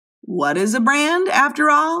What is a brand, after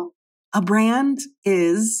all? A brand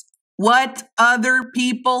is what other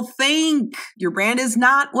people think. Your brand is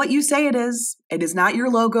not what you say it is. It is not your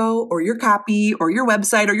logo or your copy or your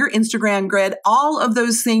website or your Instagram grid. All of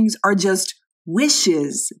those things are just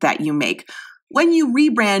wishes that you make. When you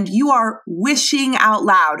rebrand, you are wishing out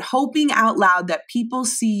loud, hoping out loud that people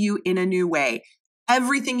see you in a new way.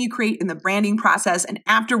 Everything you create in the branding process and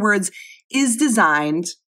afterwards is designed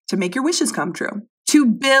to make your wishes come true. To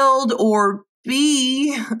build or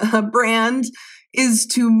be a brand is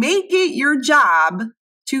to make it your job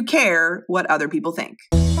to care what other people think.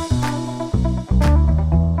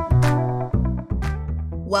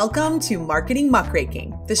 Welcome to Marketing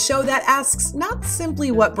Muckraking, the show that asks not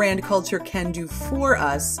simply what brand culture can do for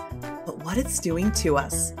us, but what it's doing to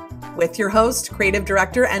us. With your host, creative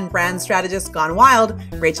director, and brand strategist gone wild,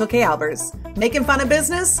 Rachel K. Albers, making fun of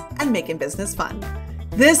business and making business fun.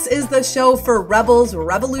 This is the show for rebels,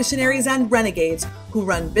 revolutionaries, and renegades who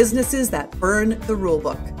run businesses that burn the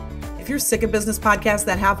rulebook. If you're sick of business podcasts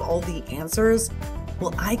that have all the answers,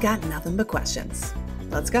 well, I got nothing but questions.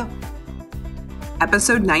 Let's go.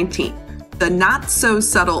 Episode 19, the not so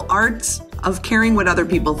subtle art of caring what other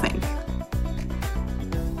people think.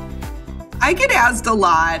 I get asked a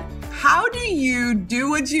lot, how do you do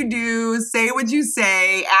what you do, say what you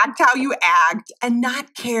say, act how you act, and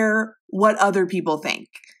not care what other people think?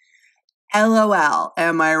 LOL,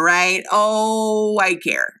 am I right? Oh, I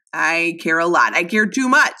care. I care a lot. I care too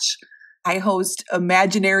much. I host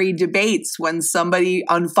imaginary debates when somebody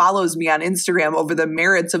unfollows me on Instagram over the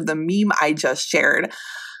merits of the meme I just shared.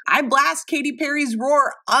 I blast Katy Perry's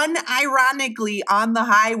Roar unironically on the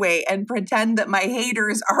highway and pretend that my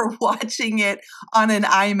haters are watching it on an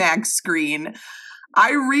IMAX screen.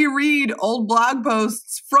 I reread old blog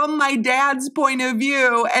posts from my dad's point of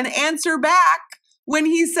view and answer back when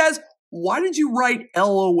he says, "Why did you write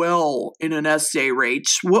LOL in an essay,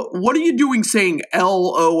 Rach? What are you doing saying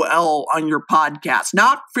LOL on your podcast?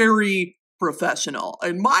 Not very professional.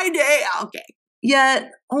 In my day, okay." Yet,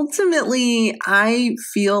 ultimately, I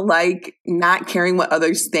feel like not caring what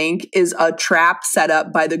others think is a trap set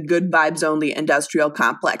up by the good vibes only industrial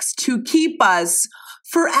complex to keep us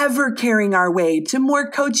forever carrying our way to more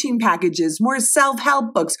coaching packages, more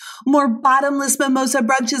self-help books, more bottomless mimosa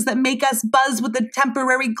brunches that make us buzz with the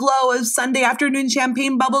temporary glow of Sunday afternoon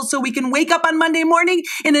champagne bubbles so we can wake up on Monday morning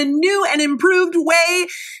in a new and improved way,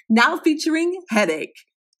 now featuring headache,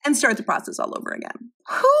 and start the process all over again.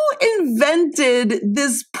 Who invented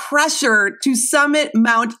this pressure to summit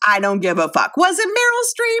Mount I don't give a fuck? Was it Meryl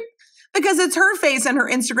Streep? Because it's her face and her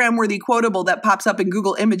Instagram-worthy quotable that pops up in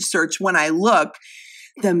Google image search when I look.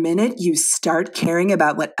 The minute you start caring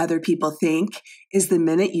about what other people think is the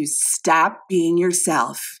minute you stop being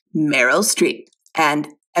yourself. Meryl Streep and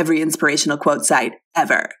every inspirational quote site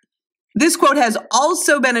ever. This quote has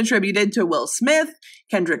also been attributed to Will Smith,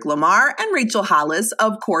 Kendrick Lamar, and Rachel Hollis,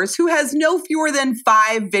 of course, who has no fewer than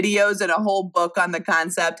 5 videos and a whole book on the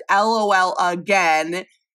concept. LOL again.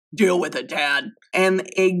 Deal with it, Dad. An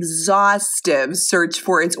exhaustive search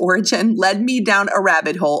for its origin led me down a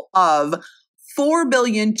rabbit hole of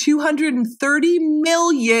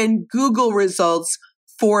 4,230,000,000 Google results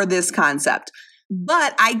for this concept.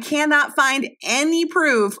 But I cannot find any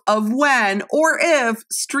proof of when or if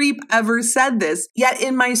Streep ever said this. Yet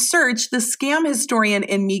in my search, the scam historian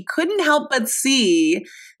in me couldn't help but see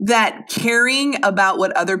that caring about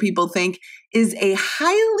what other people think is a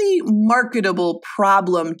highly marketable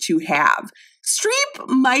problem to have. Streep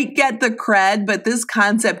might get the cred, but this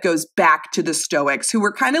concept goes back to the Stoics, who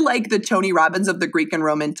were kind of like the Tony Robbins of the Greek and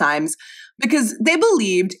Roman times, because they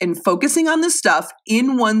believed in focusing on the stuff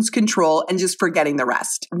in one's control and just forgetting the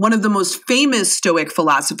rest. One of the most famous Stoic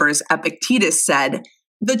philosophers, Epictetus, said,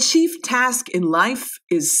 "The chief task in life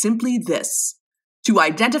is simply this: to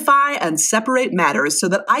identify and separate matters so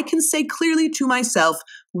that I can say clearly to myself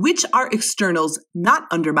which are externals not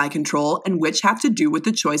under my control and which have to do with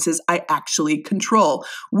the choices I actually control.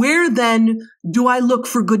 Where then do I look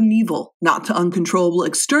for good and evil, not to uncontrollable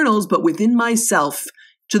externals, but within myself,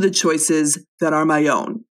 to the choices that are my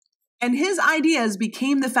own?" And his ideas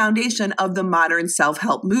became the foundation of the modern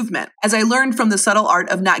self-help movement. As I learned from the subtle art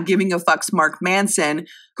of not giving a fuck's Mark Manson,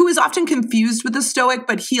 who is often confused with the Stoic,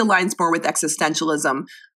 but he aligns more with existentialism.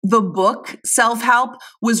 The book, Self-Help,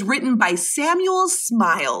 was written by Samuel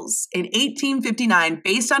Smiles in 1859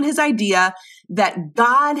 based on his idea that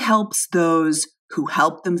God helps those who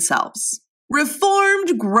help themselves.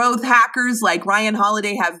 Reformed growth hackers like Ryan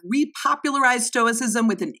Holiday have re-popularized Stoicism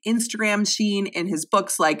with an Instagram sheen in his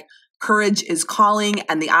books like Courage is Calling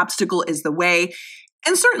and The Obstacle is the Way.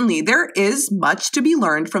 And certainly there is much to be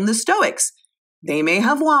learned from the Stoics. They may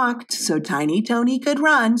have walked so Tiny Tony could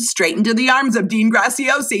run straight into the arms of Dean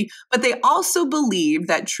Graciosi, but they also believed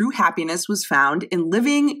that true happiness was found in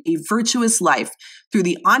living a virtuous life through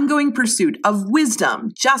the ongoing pursuit of wisdom,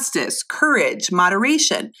 justice, courage,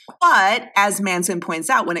 moderation. But, as Manson points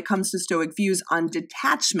out, when it comes to Stoic views on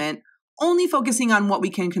detachment, only focusing on what we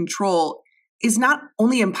can control is not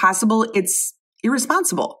only impossible, it's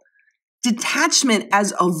irresponsible. Detachment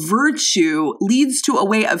as a virtue leads to a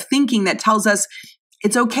way of thinking that tells us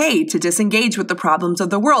it's okay to disengage with the problems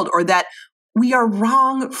of the world, or that we are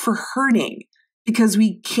wrong for hurting because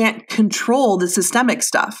we can't control the systemic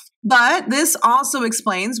stuff. But this also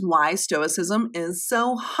explains why Stoicism is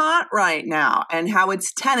so hot right now and how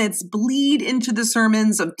its tenets bleed into the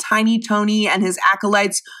sermons of Tiny Tony and his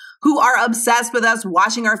acolytes, who are obsessed with us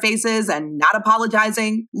washing our faces and not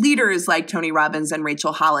apologizing. Leaders like Tony Robbins and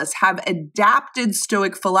Rachel Hollis have adapted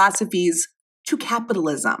Stoic philosophies to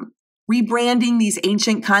capitalism, rebranding these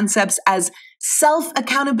ancient concepts as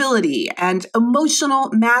self-accountability and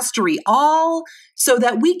emotional mastery, all so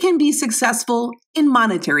that we can be successful in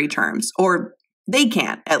monetary terms, or they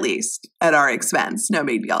can, at least, at our expense. No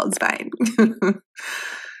big deal, it's fine.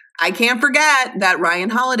 I can't forget that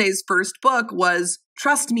Ryan Holiday's first book was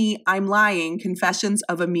Trust Me, I'm Lying, Confessions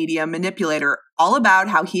of a Media Manipulator, all about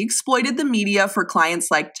how he exploited the media for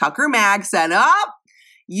clients like Tucker Max and,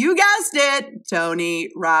 you guessed it, Tony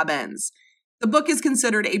Robbins. The book is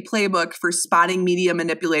considered a playbook for spotting media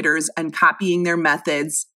manipulators and copying their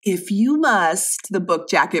methods, if you must, the book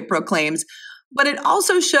jacket proclaims. But it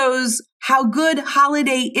also shows how good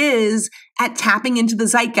Holiday is at tapping into the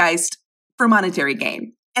zeitgeist for monetary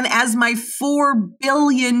gain. And as my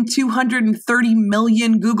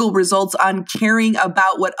 4,230,000,000 Google results on caring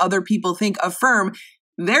about what other people think affirm,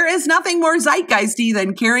 there is nothing more zeitgeisty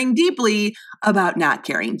than caring deeply about not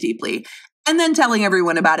caring deeply, and then telling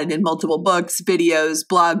everyone about it in multiple books, videos,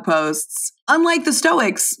 blog posts. Unlike the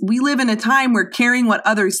Stoics, we live in a time where caring what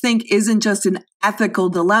others think isn't just an ethical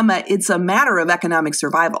dilemma, it's a matter of economic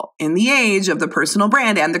survival. In the age of the personal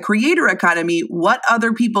brand and the creator economy, what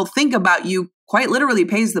other people think about you quite literally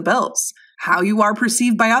pays the bills. How you are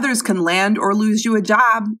perceived by others can land or lose you a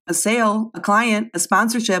job, a sale, a client, a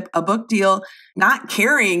sponsorship, a book deal. Not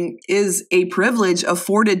caring is a privilege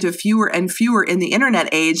afforded to fewer and fewer in the internet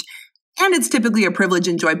age, and it's typically a privilege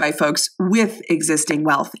enjoyed by folks with existing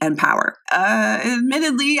wealth and power.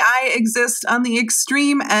 Admittedly, I exist on the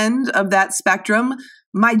extreme end of that spectrum.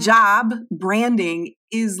 My job, branding,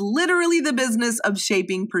 is literally the business of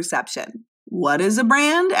shaping perception. What is a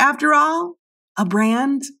brand, after all? A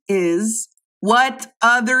brand is what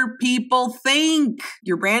other people think.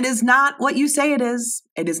 Your brand is not what you say it is.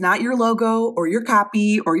 It is not your logo or your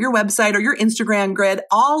copy or your website or your Instagram grid.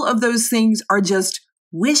 All of those things are just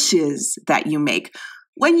wishes that you make.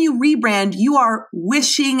 When you rebrand, you are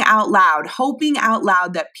wishing out loud, hoping out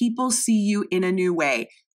loud that people see you in a new way.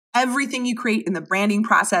 Everything you create in the branding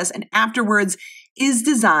process and afterwards is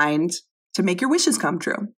designed to make your wishes come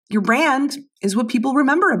true. Your brand is what people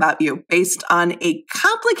remember about you based on a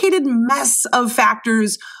complicated mess of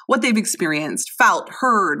factors, what they've experienced, felt,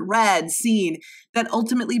 heard, read, seen, that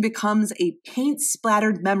ultimately becomes a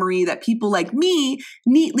paint-splattered memory that people like me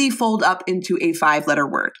neatly fold up into a 5-letter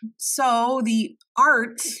word. So the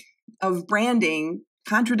art of branding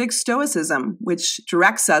contradicts Stoicism, which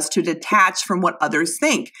directs us to detach from what others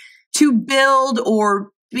think. To build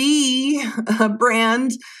or be a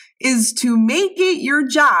brand is to make it your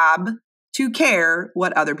job to care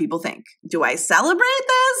what other people think. Do I celebrate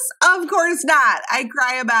this? Of course not. I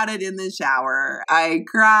cry about it in the shower. I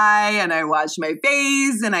cry and I wash my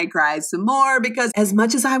face and I cry some more because as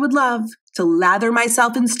much as I would love to lather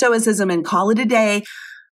myself in Stoicism and call it a day,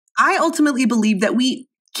 I ultimately believe that we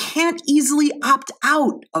can't easily opt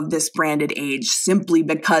out of this branded age simply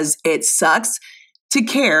because it sucks. To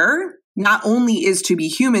care not only is to be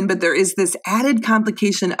human, but there is this added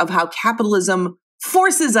complication of how capitalism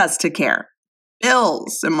forces us to care.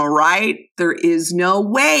 Bills, am I right? There is no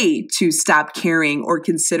way to stop caring or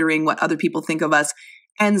considering what other people think of us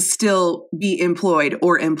and still be employed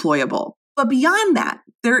or employable. But beyond that,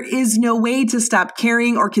 there is no way to stop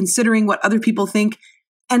caring or considering what other people think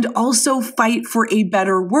and also fight for a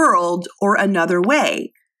better world or another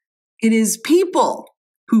way. It is people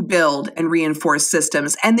who build and reinforce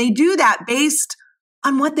systems, and they do that based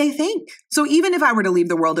on what they think. So even if I were to leave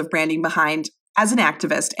the world of branding behind as an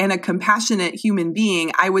activist and a compassionate human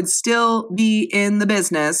being, I would still be in the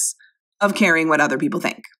business of caring what other people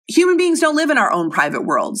think. Human beings don't live in our own private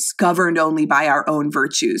worlds, governed only by our own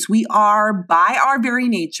virtues. We are, by our very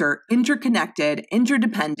nature, interconnected,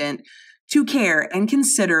 interdependent, To care and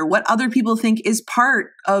consider what other people think is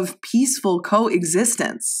part of peaceful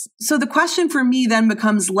coexistence. So the question for me then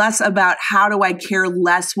becomes less about how do I care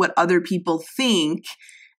less what other people think,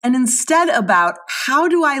 and instead about how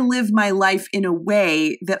do I live my life in a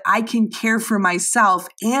way that I can care for myself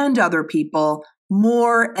and other people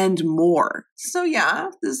more and more. So yeah,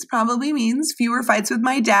 this probably means fewer fights with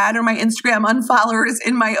my dad or my Instagram unfollowers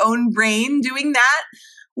in my own brain. Doing that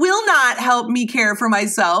will not help me care for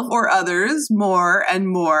myself or others more and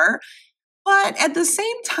more. But at the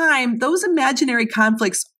same time, those imaginary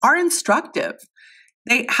conflicts are instructive.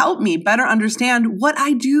 They help me better understand what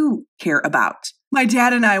I do care about. My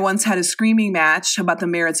dad and I once had a screaming match about the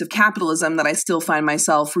merits of capitalism that I still find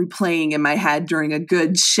myself replaying in my head during a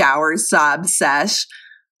good shower sob sesh.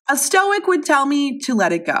 A Stoic would tell me to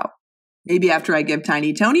let it go. Maybe after I give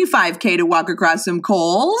Tiny Tony $5K to walk across some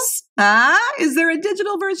coals. Is there a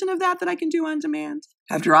digital version of that I can do on demand?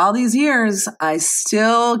 After all these years, I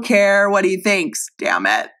still care what he thinks, damn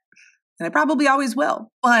it. And I probably always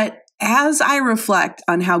will. But as I reflect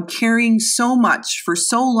on how caring so much for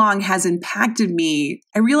so long has impacted me,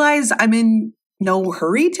 I realize I'm in no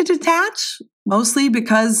hurry to detach, mostly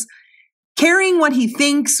because caring what he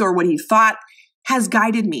thinks or what he thought has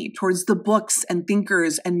guided me towards the books and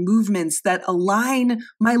thinkers and movements that align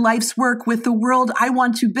my life's work with the world I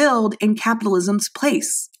want to build in capitalism's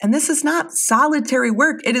place. And this is not solitary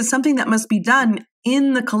work. It is something that must be done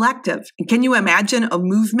in the collective. And can you imagine a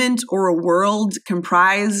movement or a world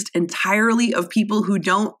comprised entirely of people who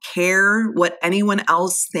don't care what anyone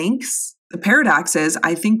else thinks? The paradox is,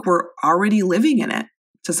 I think we're already living in it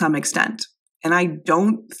to some extent. And I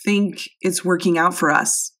don't think it's working out for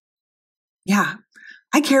us. Yeah,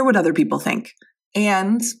 I care what other people think.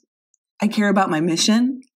 And I care about my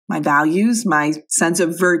mission, my values, my sense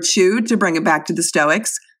of virtue, to bring it back to the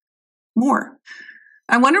Stoics, more.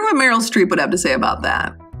 I wonder what Meryl Streep would have to say about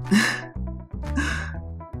that.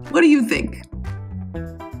 What do you think?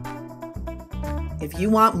 If you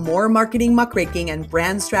want more marketing muckraking and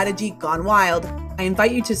brand strategy gone wild, I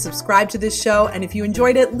invite you to subscribe to this show, and if you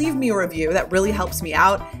enjoyed it, leave me a review. That really helps me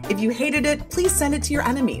out. If you hated it, please send it to your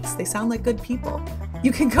enemies. They sound like good people.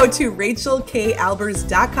 You can go to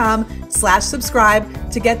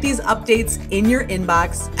rachelkalbers.com/subscribe to get these updates in your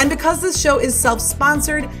inbox. And because this show is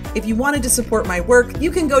self-sponsored, if you wanted to support my work,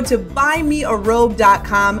 you can go to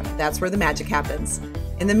buymearobe.com. That's where the magic happens.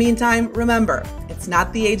 In the meantime, remember, it's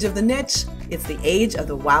not the age of the niche, it's the age of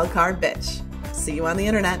the wildcard bitch. See you on the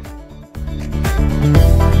internet.